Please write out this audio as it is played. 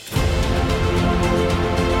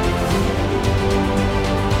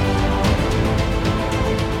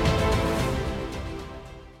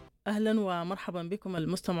أهلا ومرحبا بكم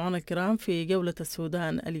المستمعون الكرام في جولة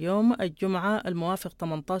السودان اليوم الجمعة الموافق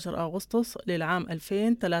 18 أغسطس للعام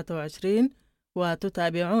 2023.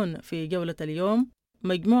 وتتابعون في جولة اليوم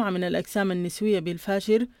مجموعة من الأجسام النسوية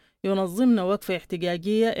بالفاشر ينظمن وقفة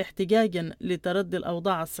احتجاجية احتجاجا لتردي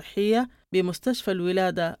الأوضاع الصحية بمستشفى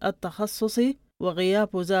الولادة التخصصي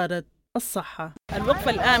وغياب وزارة الصحة.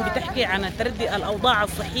 الوقفة الآن بتحكي عن تردي الأوضاع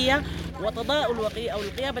الصحية وتضاؤل أو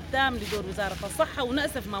الغياب التام لدور وزارة الصحة،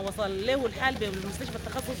 ونأسف ما وصل له الحال بالمستشفى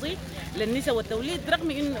التخصصي للنساء والتوليد،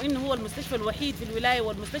 رغم إنه هو المستشفى الوحيد في الولاية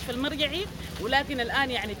والمستشفى المرجعي، ولكن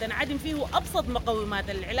الآن يعني تنعدم فيه أبسط مقومات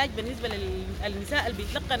العلاج بالنسبة للنساء اللي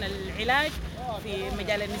بيتلقن العلاج في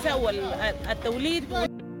مجال النساء والتوليد.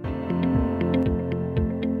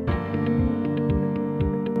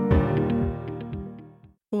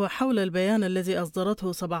 وحول البيان الذي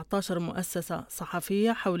أصدرته 17 مؤسسة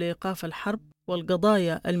صحفية حول إيقاف الحرب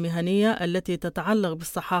والقضايا المهنية التي تتعلق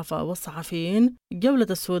بالصحافة والصحفيين، جولة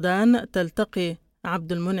السودان تلتقي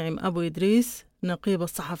عبد المنعم أبو إدريس نقيب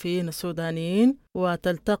الصحفيين السودانيين،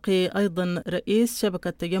 وتلتقي أيضا رئيس شبكة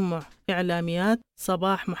تجمع إعلاميات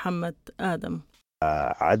صباح محمد آدم.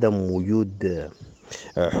 عدم وجود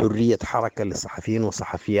حرية حركة للصحفيين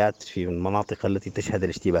والصحفيات في المناطق التي تشهد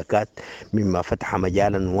الاشتباكات، مما فتح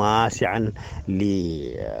مجالا واسعا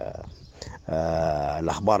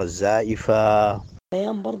للأخبار الزائفة.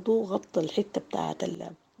 بيان برضو غطى الحتة بتاعت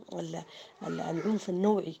العنف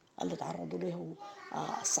النوعي اللي تعرضوا له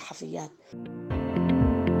الصحفيات.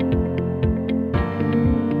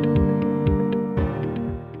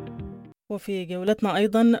 وفي جولتنا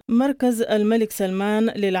أيضا مركز الملك سلمان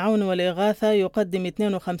للعون والإغاثة يقدم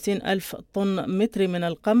 52 ألف طن متر من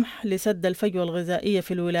القمح لسد الفجوة الغذائية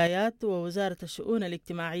في الولايات، ووزارة الشؤون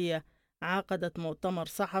الاجتماعية عقدت مؤتمر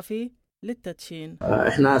صحفي للتدشين.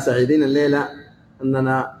 احنا سعيدين الليلة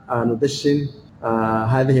أننا ندشن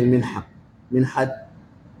هذه المنحة، منحة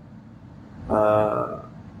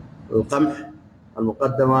القمح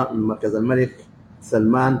المقدمة من مركز الملك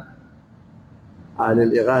سلمان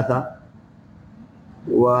للإغاثة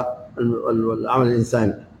والعمل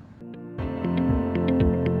الإنساني.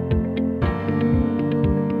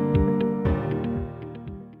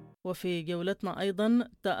 وفي جولتنا أيضا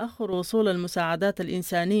تأخر وصول المساعدات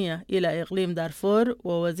الإنسانية إلى إقليم دارفور،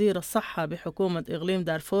 ووزير الصحة بحكومة إقليم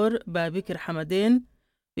دارفور بابكر حمدين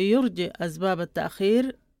يرجئ أسباب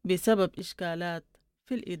التأخير بسبب إشكالات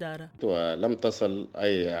في الإدارة. ولم تصل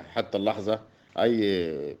حتى اللحظة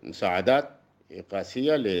أي مساعدات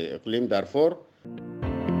إقاسية لإقليم دارفور.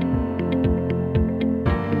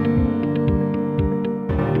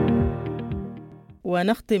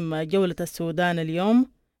 ونختم جولة السودان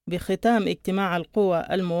اليوم بختام اجتماع القوى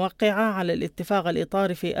الموقعة على الاتفاق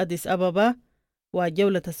الإطاري في أديس أبابا.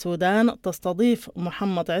 وجولة السودان تستضيف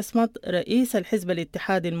محمد عصمت رئيس الحزب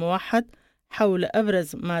الاتحادي الموحد حول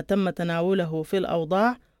أبرز ما تم تناوله في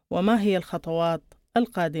الأوضاع وما هي الخطوات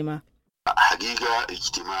القادمة. حقيقة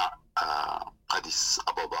اجتماع أديس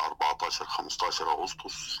أبابا 14-15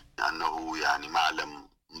 أغسطس أنه يعني معلم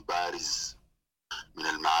بارز من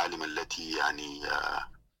المعالم التي يعني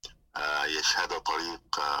يشهد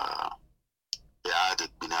طريق إعادة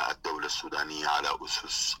بناء الدولة السودانية على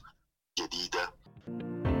أسس جديدة.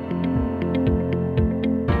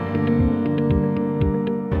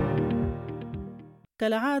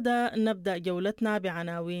 كالعادة نبدأ جولتنا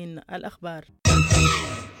بعناوين الأخبار.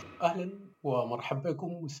 أهلا ومرحبا بكم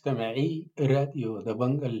مستمعي راديو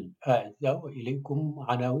دبنقا الأعزاء، وإليكم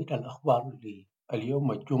عناوين الأخبار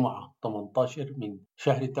اليوم الجمعة 18 من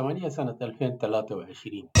شهر 8 سنة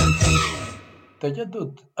 2023.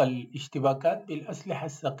 تجدد الاشتباكات بالأسلحة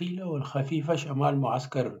الثقيلة والخفيفة شمال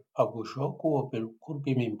معسكر أبو شوك وبالقرب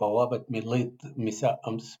من بوابة ميليط مساء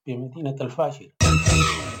أمس بمدينة الفاشر.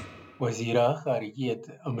 وزيرا خارجية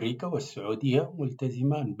أمريكا والسعودية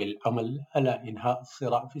ملتزمان بالعمل على إنهاء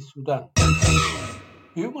الصراع في السودان.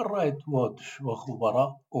 هيومن رايتس ووتش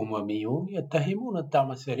وخبراء أمميون يتهمون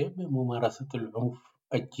الدعم السريع بممارسة العنف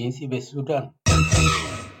الجنسي بالسودان.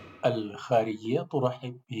 الخارجية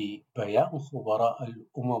ترحب ببيان خبراء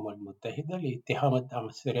الأمم المتحدة لاتهام الدعم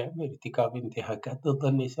السريع بارتكاب انتهاكات ضد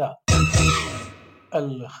النساء.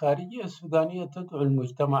 الخارجية السودانية تدعو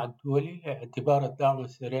المجتمع الدولي لاعتبار الدعم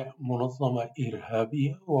السريع منظمة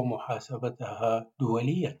إرهابية ومحاسبتها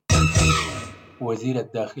دوليا. وزير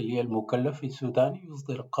الداخلية المكلف في السودان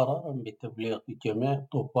يصدر قرارا بتبليغ جميع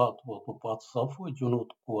ضباط وضباط الصف وجنود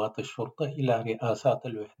قوات الشرطة إلى رئاسات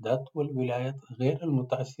الوحدات والولايات غير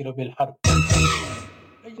المتأثرة بالحرب.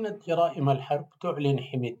 لجنة جرائم الحرب تعلن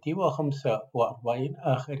حميدتي و45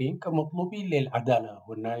 آخرين كمطلوبين للعدالة،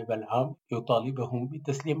 والنائب العام يطالبهم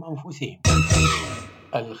بتسليم أنفسهم.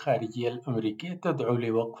 الخارجية الأمريكية تدعو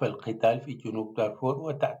لوقف القتال في جنوب دارفور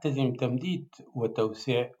وتعتزم تمديد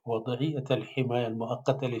وتوسيع وضعية الحماية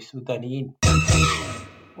المؤقتة للسودانيين.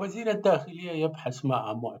 وزير الداخلية يبحث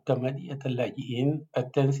مع معتمدية اللاجئين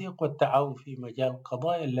التنسيق والتعاون في مجال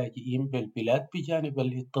قضايا اللاجئين بالبلاد بجانب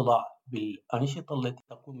الاطلاع بالأنشطة التي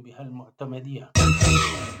تقوم بها المعتمدية.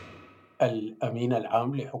 الأمين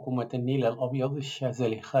العام لحكومة النيل الأبيض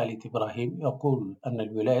الشاذلي خالد إبراهيم يقول أن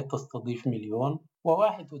الولاية تستضيف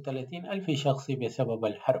 1,031,000 شخص بسبب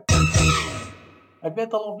الحرب.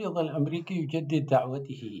 البيت الأبيض الأمريكي يجدد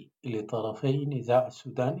دعوته لطرفي نزاع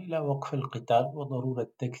السودان إلى وقف القتال وضرورة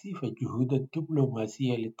تكثيف الجهود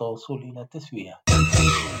الدبلوماسية للتوصل إلى تسوية.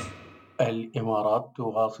 الإمارات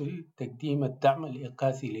تواصل تقديم الدعم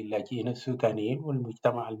الإغاثي للاجئين السودانيين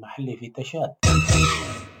والمجتمع المحلي في تشاد.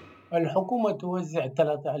 الحكومة توزع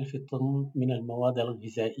 3,000 طن من المواد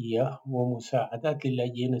الغذائية ومساعدات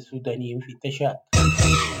للاجئين السودانيين في تشاد.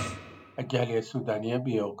 الجالية السودانية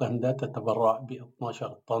بيوغندا تتبرع ب12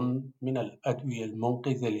 طن من الأدوية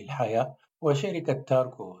المنقذة للحياة وشركة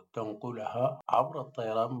تاركو تنقلها عبر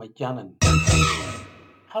الطيران مجانا.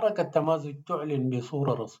 حركة تمازج تعلن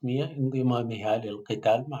بصورة رسمية انضمامها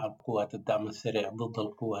للقتال مع قوات الدعم السريع ضد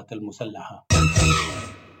القوات المسلحة.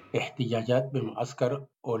 احتجاجات بمعسكر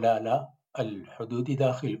أولالا الحدود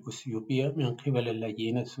داخل أثيوبيا من قبل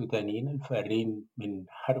اللاجئين السودانيين الفارين من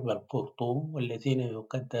حرب الخرطوم والذين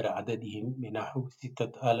يقدر عددهم بنحو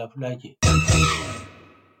 6,000 لاجئ.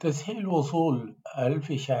 تسهيل وصول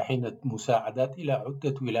 1000 شاحنة مساعدات إلى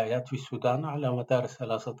عدة ولايات في السودان على مدار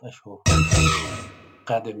 3 أشهر.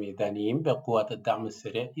 قادة ميدانيين بقوات الدعم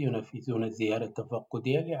السريع ينفذون زيارة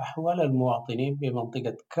تفقدية لأحوال المواطنين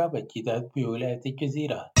بمنطقة كاب الجداد بولاية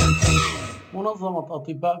الجزيرة. منظمة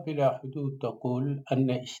أطباء بلا حدود تقول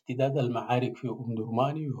أن اشتداد المعارك في أم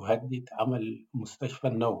درمان يهدد عمل مستشفى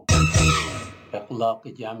النوم. إغلاق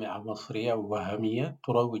جامعة مصرية وهمية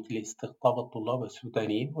تروج لاستقطاب الطلاب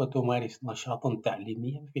السودانيين وتمارس نشاطا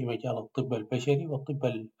تعليميا في مجال الطب البشري وطب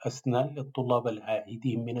الأسنان للطلاب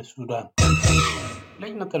العائدين من السودان.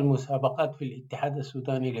 لجنة المسابقات في الاتحاد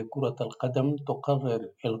السوداني لكرة القدم تقرر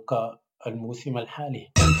إلقاء الموسم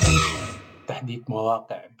الحالي. تحديد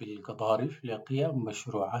مواقع بالقضارف لقيام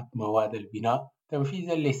مشروعات مواد البناء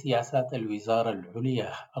تنفيذا لسياسات الوزارة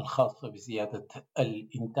العليا الخاصة بزيادة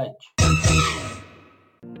الإنتاج.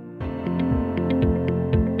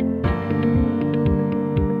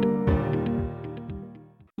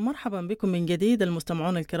 مرحبا بكم من جديد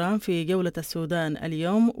المستمعون الكرام في جولة السودان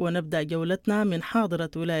اليوم، ونبدأ جولتنا من حاضرة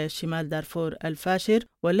ولاية شمال دارفور الفاشر،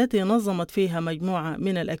 والتي نظمت فيها مجموعة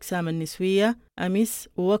من الأجسام النسوية أمس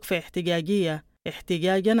وقفة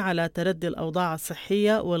احتجاجا على تردي الأوضاع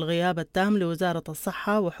الصحية والغياب التام لوزارة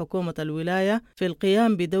الصحة وحكومة الولاية في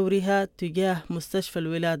القيام بدورها تجاه مستشفى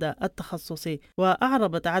الولادة التخصصي.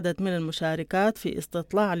 وأعربت عدد من المشاركات في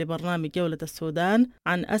استطلاع لبرنامج جولة السودان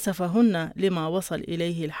عن أسفهن لما وصل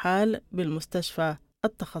إليه الحال بالمستشفى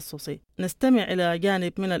التخصصي. نستمع إلى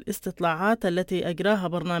جانب من الاستطلاعات التي أجراها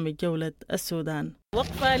برنامج جولة السودان.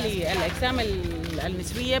 وقفة للأجسام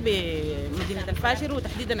النسوية بمدينة الفاشر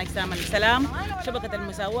وتحديدا أجسام السلام شبكة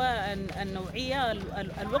المساواة النوعية.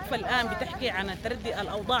 الوقفة الآن بتحكي عن تردي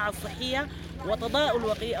الأوضاع الصحية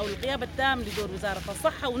وتضاؤل أو الغياب التام لدور وزارة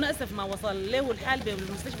الصحة، ونأسف ما وصل له الحال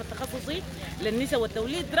بالمستشفى التخصصي للنساء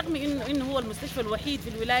والتوليد، رغم إنه هو المستشفى الوحيد في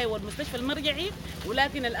الولاية والمستشفى المرجعي،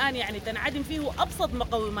 ولكن الآن يعني تنعدم فيه أبسط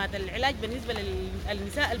مقومات العلاج بالنسبة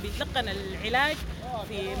للنساء اللي بيتلقن العلاج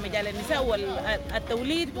في مجال النساء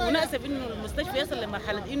والتوليد. ونأسف إنه المستشفى يصل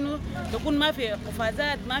لمرحلة إنه تكون ما في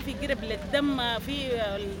قفازات، ما في قرب للدم، ما في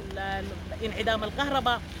انعدام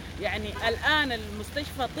الكهرباء. يعني الآن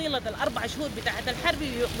المستشفى طيلة ال4 شهور بتاعت الحرب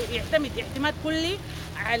يعتمد اعتماد كلي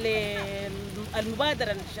على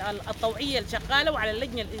المبادرة الطوعية الشغالة وعلى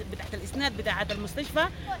اللجنة بتاعت الإسناد بتاعت المستشفى.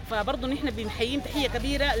 فبرضه نحن بنحيين تحية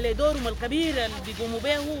كبيرة لدورهم الكبير اللي بيقوموا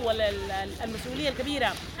به ولا المسؤولية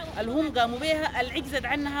الكبيرة اللي هم قاموا بها اللي عجزت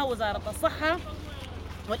عنها وزارة الصحة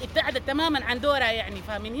والابتعدت تماما عن دورها. يعني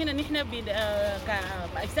فمن هنا نحن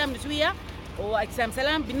كأجسام نسوية وأجسام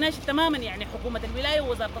سلام بنناشد تماما يعني حكومة الولاية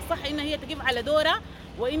ووزارة الصحة إنها هي تقف على دورها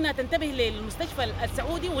وإنها تنتبه للمستشفى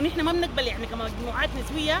السعودي. ونحن ما بنقبل يعني كمجموعات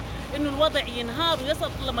نسوية إنه الوضع ينهار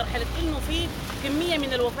ويصل لمرحلة إنه في كمية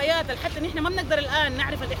من الوفيات حتى نحن ما بنقدر الآن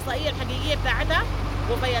نعرف الإحصائية الحقيقية بتاعتها،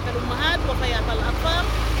 وفيات الأمهات وفيات الأطفال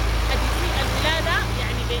حديثي الولادة،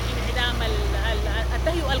 يعني بانعدام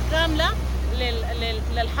التهيئة الكاملة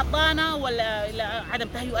للحضانة ولا عدم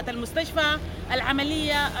تهيئة المستشفى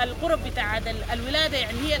العملية القرب بتاعة الولادة.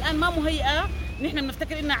 يعني هي الآن ما مهيئة. نحن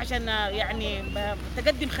بنفتكر إنها عشان يعني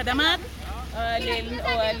تقدم خدمات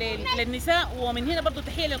للنساء. ومن هنا برضو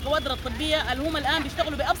تحية للكوادر الطبية اللي هم الآن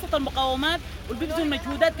بيشتغلوا بأبسط المقاومات وبيبذلوا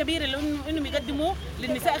مجهودات كبيرة لأنهم يقدموا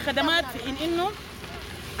للنساء خدمات في إنه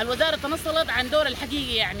الوزارة تنصلت عن دور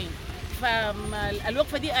الحقيقي يعني.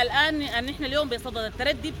 فالوقفة دي الآن أن إحنا اليوم بصدد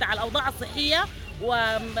التردي بتاع الأوضاع الصحية،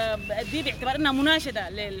 ودي باعتبار انها مناشده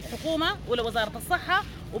للحكومه ولوزاره الصحه.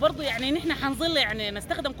 وبرضه يعني نحن حنظل يعني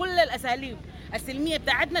نستخدم كل الاساليب السلميه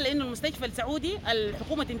بتاعتنا، لانه المستشفى السعودي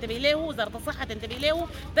الحكومه تنتبه له، وزاره الصحه تنتبه له،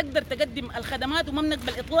 تقدر تقدم الخدمات، وما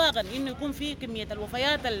بنقبل اطلاقا انه يكون في كميه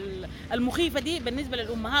الوفيات المخيفه دي بالنسبه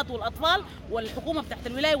للامهات والاطفال. والحكومه بتاعت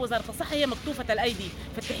الولايه ووزاره الصحه هي مكتوفه الايدي.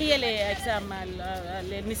 فالتحيه لاجسام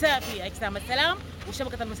للنساء في اجسام السلام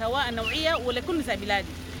وشبكه المساواه النوعيه ولكل نساء بلادي.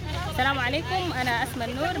 السلام عليكم، أنا أسمى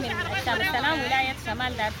النور من أجسام السلام ولاية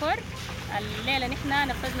شمال دارفور. الليلة نحن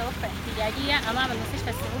نفذنا وقفة احتجاجية أمام المستشفى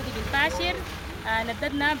السعودي بالفاشر.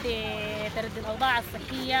 نددنا بتردي الأوضاع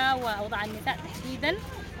الصحية وأوضاع النساء تحديدا،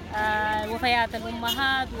 وفيات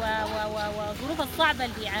الأمهات والظروف الصعبة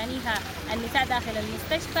اللي يعانيها النساء داخل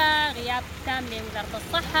المستشفى، غياب تام لوزارة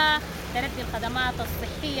الصحة، تردي الخدمات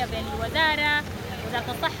الصحية بين الوزارة.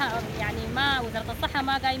 وزارة الصحة يعني وزارة الصحة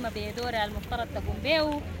ما قايمة بدورها المفترض تقوم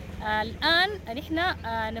به. الآن نحن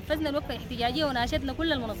نفذنا الوقفة الاحتجاجية وناشدنا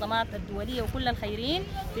كل المنظمات الدولية وكل الخيرين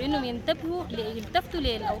بأنهم يلتفتوا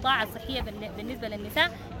للأوضاع الصحية بالنسبة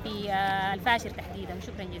للنساء في الفاشر تحديدا.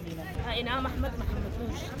 شكرا جزيلا. إنعام أحمد محمد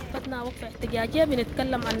نوش. فتنا وقفة احتجاجية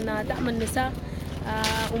بنتكلم عن دعم النساء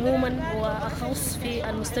عموما وأخص في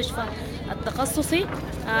المستشفى التخصصي،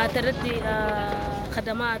 تردي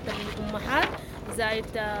خدمات الأمهات، زائد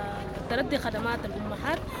تردي خدمات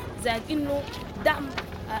الأمهات، زائد إنه دعم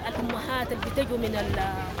الأمهات اللي بتجوا من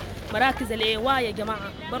مراكز الإيواء. يا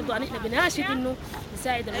جماعة برضو نحن بناشد إنه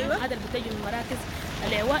نساعد الأمهات اللي بتجوا من مراكز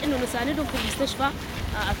الإيواء، إنه نساندهم في المستشفى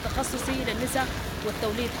التخصصي للنساء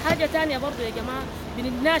والتوليد. حاجة تانية برضو يا جماعة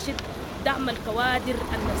بنناشد دعم الكوادر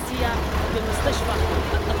النفسية بالمستشفى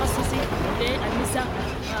التخصصي للنساء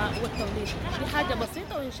والتوليد. دي حاجة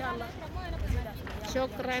بسيطة وإن شاء الله.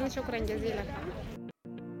 شكرا جزيلا.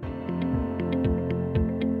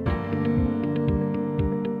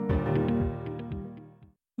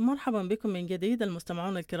 مرحبا بكم من جديد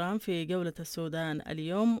المستمعون الكرام في جولة السودان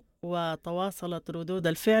اليوم. وتواصلت ردود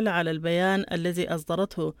الفعل على البيان الذي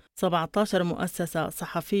أصدرته 17 مؤسسة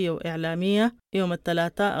صحفية وإعلامية يوم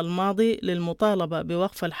الثلاثاء الماضي للمطالبة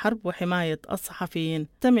بوقف الحرب وحماية الصحفيين.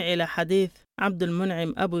 استمع إلى حديث عبد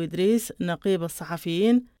المنعم أبو إدريس نقيب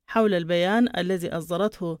الصحفيين حول البيان الذي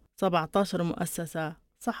أصدرته 17 مؤسسة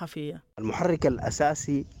صحفية. المحرك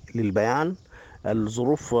الأساسي للبيان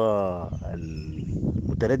الظروف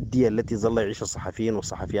المتردية التي ظل يعيشها الصحفيين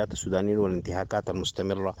والصحفيات السودانيين، والانتهاكات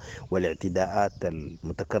المستمرة والاعتداءات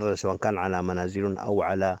المتكررة سواء كان على منازلهم أو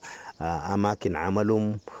على أماكن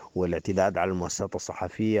عملهم، والاعتداءات على المؤسسات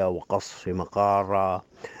الصحفية وقصف مقار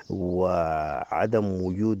وعدم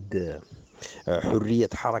وجود حرية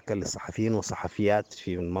حركة للصحفيين والصحفيات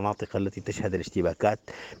في المناطق التي تشهد الاشتباكات،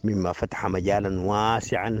 مما فتح مجالا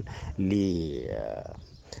واسعا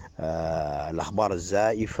الأخبار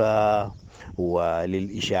الزائفة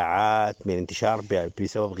وللإشاعات من انتشار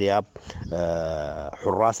بسبب غياب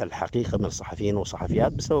حراس الحقيقة من الصحفيين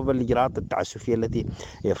والصحفيات بسبب الإجراءات التعسفية التي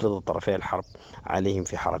يفرض طرفي الحرب عليهم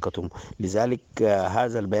في حركتهم. لذلك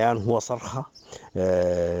هذا البيان هو صرخة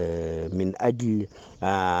من أجل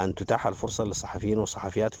أن تتاح الفرصة للصحفيين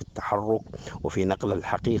والصحفيات في التحرك وفي نقل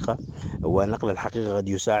الحقيقة، ونقل الحقيقة قد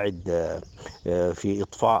يساعد في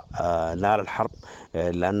إطفاء نار الحرب،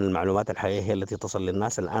 لأن المعلومات الحقيقية هي التي تصل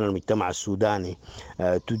للناس. الآن المجتمع السوداني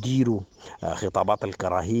تدير خطابات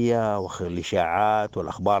الكراهية والإشاعات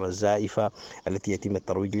والأخبار الزائفة التي يتم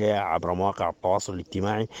الترويج لها عبر مواقع التواصل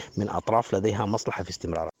الاجتماعي من أطراف لديها مصلحة في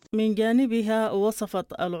استمرارها. من جانبها وصفت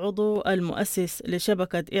العضو المؤسس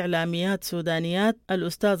لشبكة إعلاميات سودانيات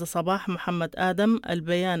الأستاذة صباح محمد آدم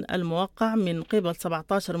البيان الموقع من قبل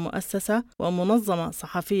 17 مؤسسة ومنظمة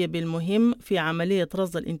صحفية بالمهم في عملية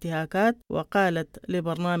رصد الانتهاكات، وقالت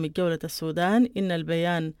لبرنامج جولة السودان إن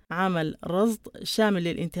البيان عمل رصد شامل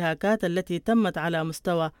للانتهاكات التي تمت على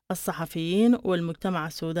مستوى الصحفيين والمجتمع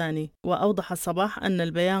السوداني. وأوضح صباح أن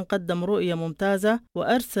البيان قدم رؤية ممتازة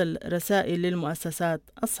وأرسل رسائل للمؤسسات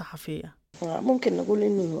الصحفية. ممكن نقول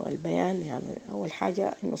إنه البيان يعني أول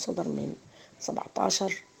حاجة إنه صدر من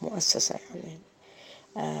 17 مؤسسة،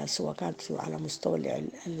 يعني سواء كانت على مستوى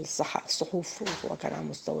الصحف، وسواء كان على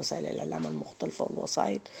مستوى وسائل الإعلام المختلفة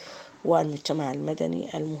والوسائط والمجتمع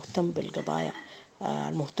المدني المهتم بالقضايا،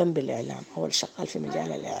 المهتم بالإعلام أو الشغال في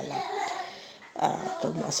مجال الإعلام،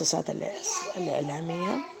 المؤسسات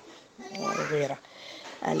الإعلامية وغيرها.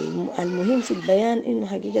 المهم في البيان إنه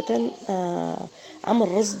حقيقة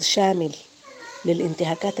عمل رصد شامل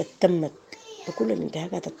للانتهاكات التمت، لكل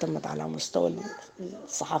الانتهاكات التمت على مستوى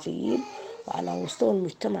الصحفيين وعلى مستوى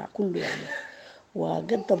المجتمع كله يعني.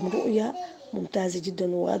 وقدم رؤية ممتازة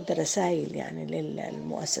جدا وأدى رسائل يعني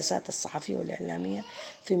للمؤسسات الصحفية والإعلامية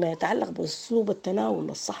فيما يتعلق بأسلوب التناول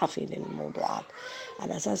الصحفي للموضوعات،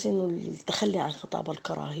 على أساس إنه التخلي عن خطاب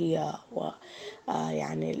الكراهية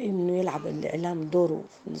ويعني إنه يلعب الإعلام دوره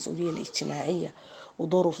في المسؤولية الاجتماعية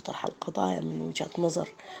ودوره في طرح القضايا من وجهة نظر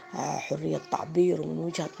حرية التعبير ومن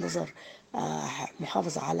وجهة نظر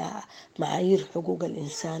محافظة على معايير حقوق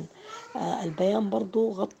الإنسان. البيان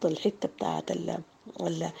برضو غطى الحتة بتاعت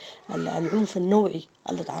العنف النوعي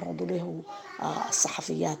اللي تعرضوا له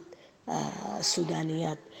الصحفيات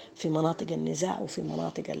السودانيات في مناطق النزاع وفي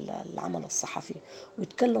مناطق العمل الصحفي،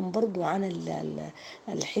 ويتكلم برضو عن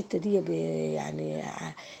الحتة دي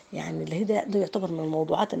يعني اللي هي ده يعتبر من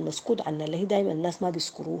الموضوعات المسكوت عنها، اللي هي دايما الناس ما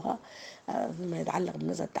بيذكروها فيما يتعلق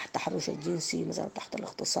مثلا تحت التحرش الجنسي، مثلا تحت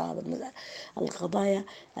الاغتصاب، القضايا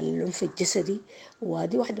العنف الجسدي.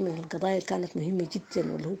 ودي واحدة من القضايا اللي كانت مهمة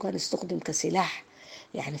جدا، واللي هو كان يستخدم كسلاح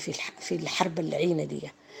يعني في الحرب اللعينة دي.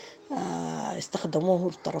 استخدموه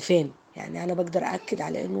الطرفين. يعني أنا بقدر أكد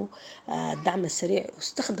على أنه الدعم السريع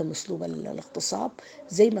استخدم أسلوب الاغتصاب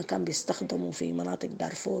زي ما كان بيستخدموا في مناطق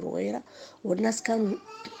دارفور وغيرها، والناس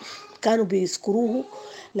كانوا بيذكروه،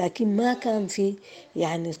 لكن ما كان في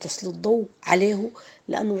يعني تسليط ضوء عليه،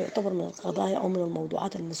 لأنه يعتبر من القضايا أو من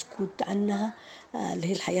الموضوعات المسكوت عنها اللي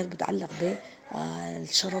هي الحياة بتعلق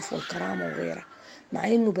بالشرف والكرامة وغيرها، مع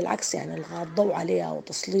انه بالعكس يعني الغاء الضوء عليها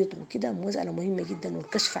وتسليط وكده مسألة مهمة جدا،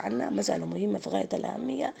 والكشف عنها مسألة مهمة في غاية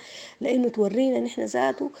الأهمية، لأنه تورينا نحن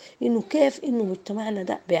ذاته انه كيف انه مجتمعنا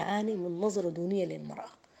ده بيعاني من نظرة دونية للمرأة.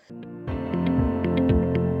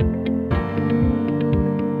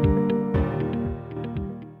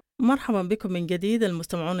 مرحبا بكم من جديد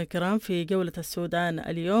المستمعون الكرام في جولة السودان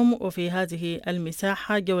اليوم. وفي هذه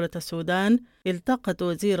المساحة جولة السودان التقت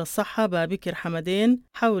وزير الصحة بابكر حمدين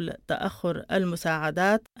حول تأخر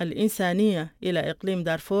المساعدات الإنسانية إلى إقليم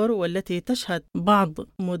دارفور، والتي تشهد بعض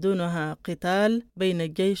مدنها قتال بين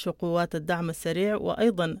الجيش وقوات الدعم السريع،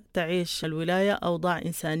 وأيضا تعيش الولاية أوضاع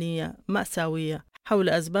إنسانية مأساوية. حول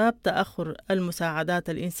أسباب تأخر المساعدات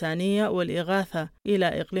الإنسانية والإغاثة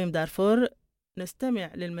إلى إقليم دارفور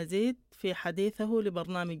نستمع للمزيد في حديثه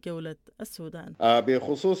لبرنامج جولة السودان.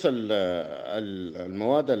 بخصوص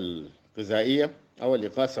المواد الغذائية أو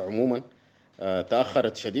الإغاثة عموما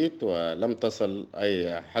تأخرت شديد ولم تصل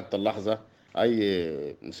حتى اللحظة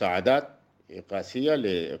أي مساعدات إغاثية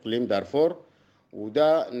لإقليم دارفور،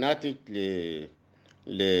 وده ناتج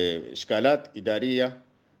لإشكالات إدارية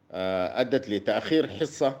أدت لتأخير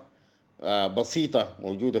حصة بسيطة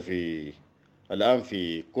موجودة الآن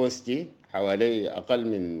في كوستي حوالي أقل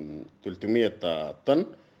من 300 طن.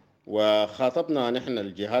 وخاطبنا نحن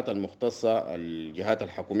الجهات المختصة، الجهات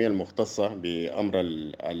الحكومية المختصة بأمر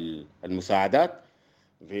المساعدات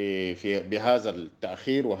بهذا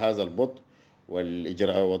التأخير وهذا البطء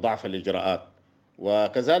وضعف الإجراءات،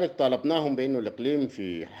 وكذلك طالبناهم بأنه الإقليم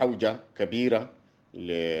في حوجة كبيرة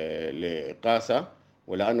لإقاسة،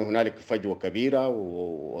 ولأنه هنالك فجوة كبيرة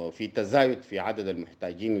وفي تزايد في عدد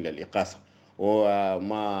المحتاجين للإقاسة،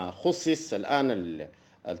 وما خصص الآن ال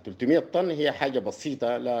 300 طن هي حاجة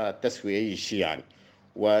بسيطة لا تسوي أي شيء يعني.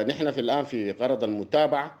 ونحن الآن في غرض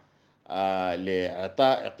المتابعة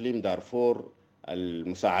لإعطاء إقليم دارفور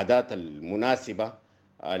المساعدات المناسبة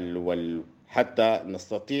حتى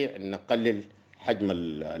نستطيع أن نقلل حجم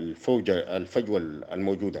الفجوة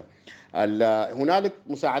الموجودة. هنالك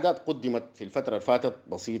مساعدات قدمت في الفترة اللي فاتت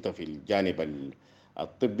بسيطة في الجانب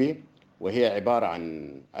الطبي، وهي عبارة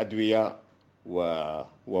عن أدوية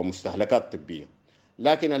ومستهلكات طبية،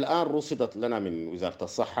 لكن الآن رصدت لنا من وزارة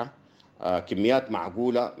الصحة كميات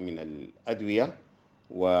معقولة من الأدوية،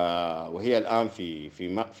 وهي الآن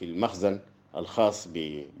في المخزن الخاص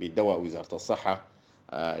بدواء وزارة الصحة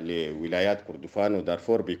لولايات كردفان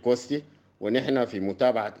ودارفور بكوستي، ونحن في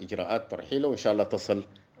متابعة إجراءات ترحيله وإن شاء الله تصل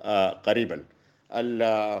قريبا.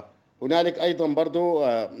 هنالك أيضا برضو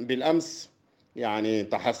بالأمس يعني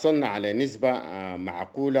تحصلنا على نسبة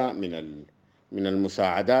معقولة من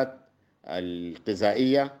المساعدات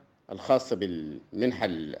الغذائية الخاصة بالمنحة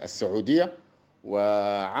السعودية،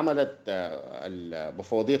 وعملت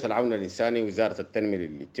بفوضية العون الإنساني وزارة التنمية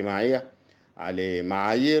الاجتماعية على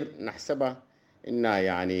معايير نحسبها إنها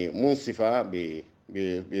يعني منصفة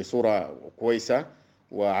بصورة كويسة،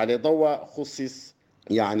 وعلى ضوء خصص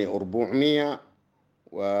يعني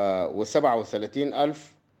 437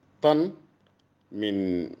 ألف طن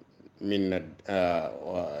من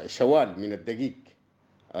شوال من الدقيق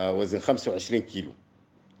وزن 25 كيلو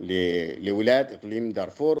لولاية إقليم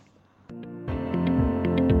دارفور.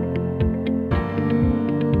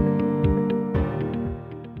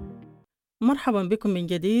 مرحبا بكم من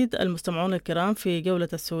جديد المستمعون الكرام في جولة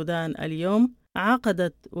السودان اليوم.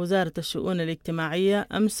 عقدت وزارة الشؤون الاجتماعية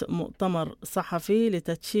أمس مؤتمر صحفي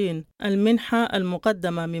لتدشين المنحة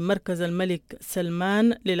المقدمة من مركز الملك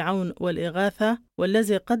سلمان للعون والإغاثة،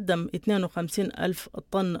 والذي قدم 52 ألف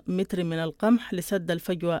طن متر من القمح لسد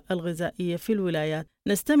الفجوة الغذائية في الولايات.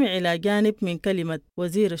 نستمع إلى جانب من كلمة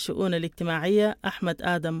وزير الشؤون الاجتماعية أحمد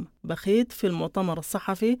آدم بخيت في المؤتمر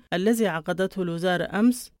الصحفي الذي عقدته الوزارة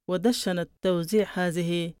أمس ودشنت توزيع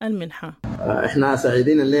هذه المنحة. احنا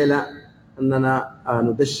سعيدين الليلة أننا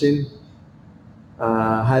ندشن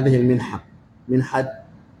هذه المنحة، منحة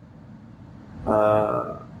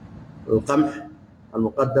القمح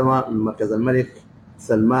المقدمة من مركز الملك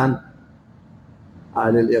سلمان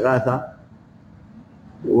للإغاثة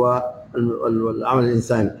والعمل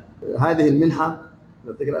الإنساني. هذه المنحة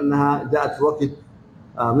نفتكر أنها جاءت في وقت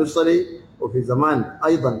مفصلي وفي زمان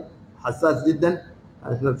أيضا حساس جدا.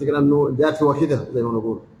 نفتكر أنه جاءت في وقتها، زي ما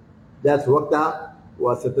نقول جاءت في وقتها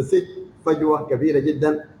وستسد فجوة كبيرة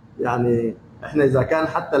جدا. يعني احنا إذا كان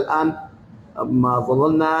حتى الآن ما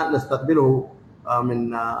ظللنا نستقبله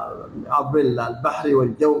من عبر البحر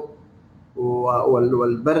والجو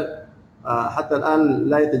والبر، حتى الآن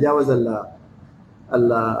لا يتجاوز ال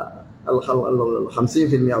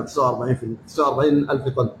 50% أو 49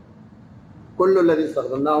 ألف طن. كل الذي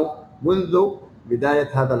استخدمناه منذ بداية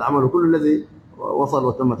هذا العمل وكل الذي وصل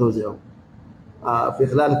وتم توزيعه في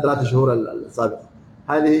خلال الثلاث شهور السابقة.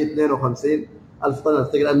 هذه 52 ألف طن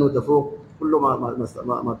أفتكر أنه تفوق كل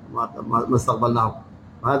ما استقبلناه.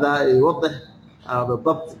 وهذا يوضح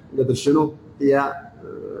بالضبط قدر شنو هي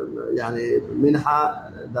يعني منحة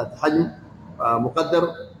ذات حجم مقدر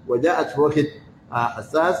وجاءت في وقت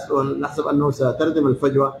حساس، ونحسب أنه ستردم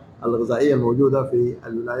الفجوة الغذائية الموجودة في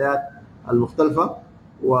الولايات المختلفة.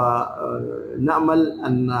 ونأمل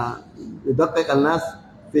أن يدقق الناس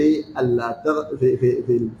في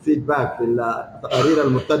الفيدباك في التقارير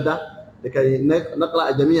المرتدة لكي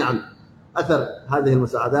نقرأ جميعا أثر هذه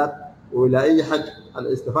المساعدات وإلى أي حد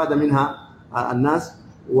الاستفادة منها الناس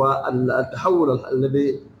والتحول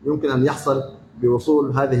الذي يمكن أن يحصل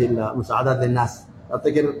بوصول هذه المساعدات للناس.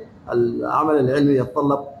 أفتكر العمل العلمي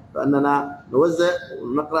يتطلب بأننا نوزع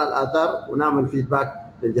ونقرأ الآثار ونعمل فيدباك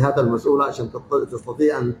للجهات المسؤولة عشان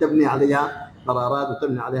تستطيع أن تبني عليها قرارات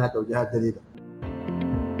وتبني عليها توجيهات جديدة.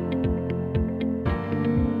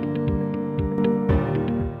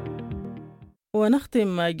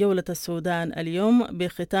 ونختم جولة السودان اليوم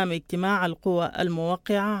بختام اجتماع القوى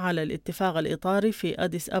الموقعة على الاتفاق الإطاري في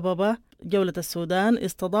أديس أبابا. جولة السودان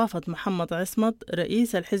استضافت محمد عصمت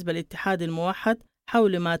رئيس الحزب الاتحادي الموحد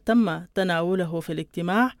حول ما تم تناوله في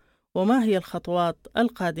الاجتماع وما هي الخطوات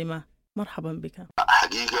القادمة. مرحبا بك.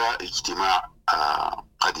 حقيقة اجتماع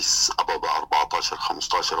أديس أبابا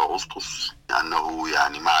 14-15 أغسطس لأنه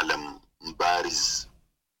يعني معلم بارز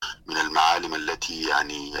من المعالم التي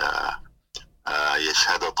يعني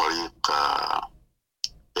يشهد طريق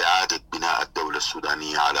إعادة بناء الدولة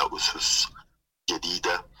السودانية على أسس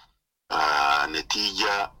جديدة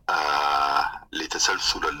نتيجة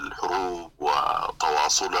لتسلسل الحروب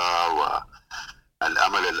وتواصلها.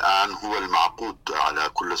 والأمل الآن هو المعقود على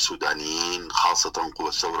كل السودانيين خاصة قوى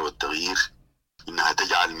الثورة والتغيير إنها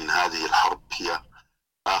تجعل من هذه الحرب هي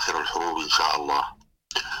آخر الحروب إن شاء الله.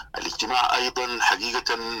 الاجتماع أيضا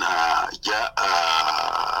حقيقة جاء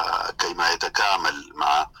كيما يتكامل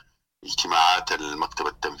مع اجتماعات المكتب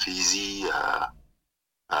التنفيذي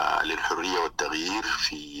للحرية والتغيير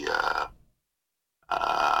في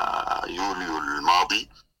يوليو الماضي،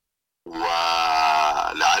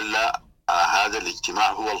 ولعل هذا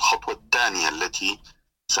الاجتماع هو الخطوة الثانية التي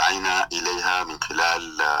سعينا إليها من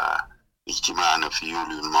خلال اجتماعنا في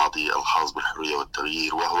يوليو الماضي الخاص بالحرية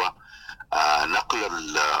والتغيير، وهو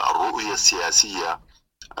نقل الرؤية السياسية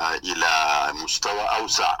إلى مستوى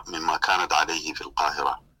أوسع مما كانت عليه في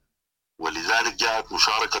القاهرة. ولذلك جاءت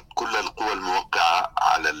مشاركة كل القوى الموقعة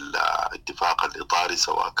على الاتفاق الإطاري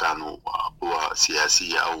سواء كانوا قوى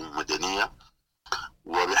سياسية أو مدنية،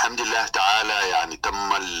 وبحمد الله تعالى يعني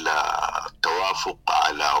تم التوافق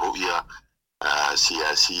على رؤية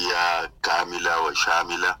سياسية كاملة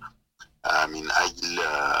وشاملة من أجل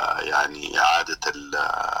يعني إعادة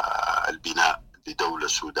البناء لدولة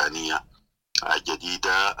سودانية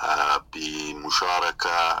جديدة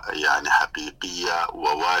بمشاركة يعني حقيقية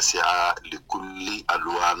وواسعة لكل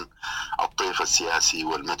ألوان الطيف السياسي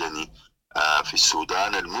والمدني في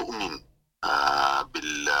السودان المؤمن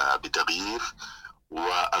بتغيير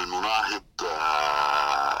والمناهض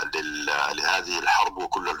لهذه الحرب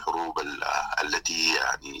وكل الحروب التي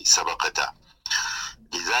يعني سبقتها.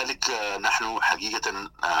 لذلك نحن حقيقة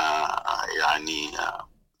يعني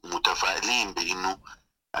متفائلين بأنه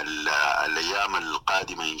الأيام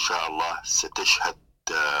القادمة إن شاء الله ستشهد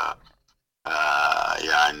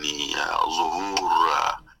يعني ظهور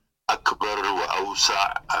أكبر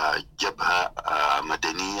وأوسع جبهة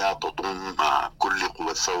مدنية تضم كل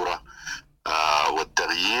قوى الثورة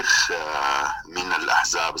والتغيير من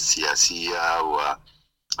الأحزاب السياسية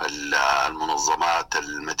والمنظمات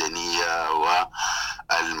المدنية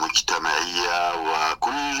والمجتمعية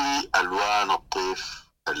وكل ألوان الطيف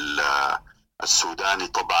السوداني،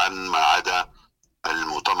 طبعا ما عدا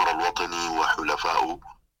المؤتمر الوطني وحلفائه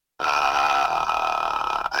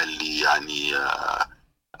اللي يعني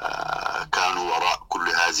كانوا وراء كل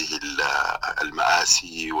هذه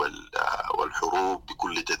المآسي والحروب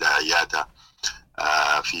بكل تداعياتها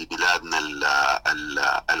في بلادنا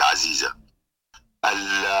العزيزة.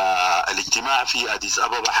 الاجتماع في أديس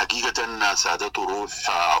أبابا حقيقة سادته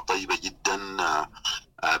روح طيبة جدا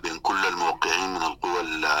بين كل الموقعين من القوى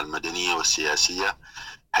المدنية والسياسية،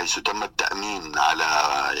 حيث تم التأمين على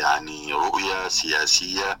يعني رؤية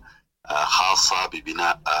سياسية خاصة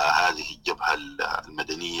ببناء هذه الجبهة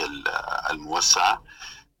المدنية الموسعة.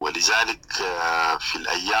 ولذلك في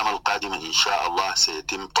الأيام القادمة إن شاء الله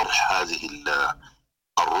سيتم طرح هذه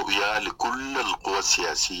الرؤية لكل القوى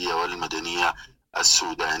السياسية والمدنية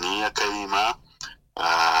السودانية كيما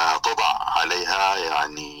تضع عليها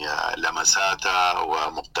يعني لمساتها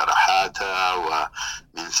ومقترحاتها،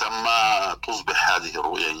 ومن ثم تصبح هذه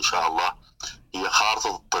الرؤية إن شاء الله هي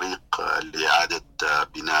خارطة الطريق لإعادة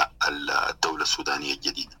بناء الدولة السودانية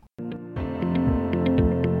الجديدة.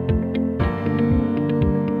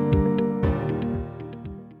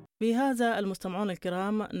 بهذا المستمعون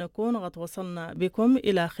الكرام نكون قد وصلنا بكم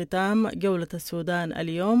إلى ختام جولة السودان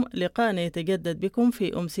اليوم. لقاءنا يتجدد بكم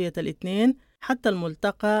في أمسية الاثنين. حتى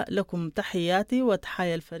الملتقى، لكم تحياتي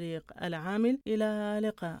وتحايا الفريق العامل. إلى لقاء.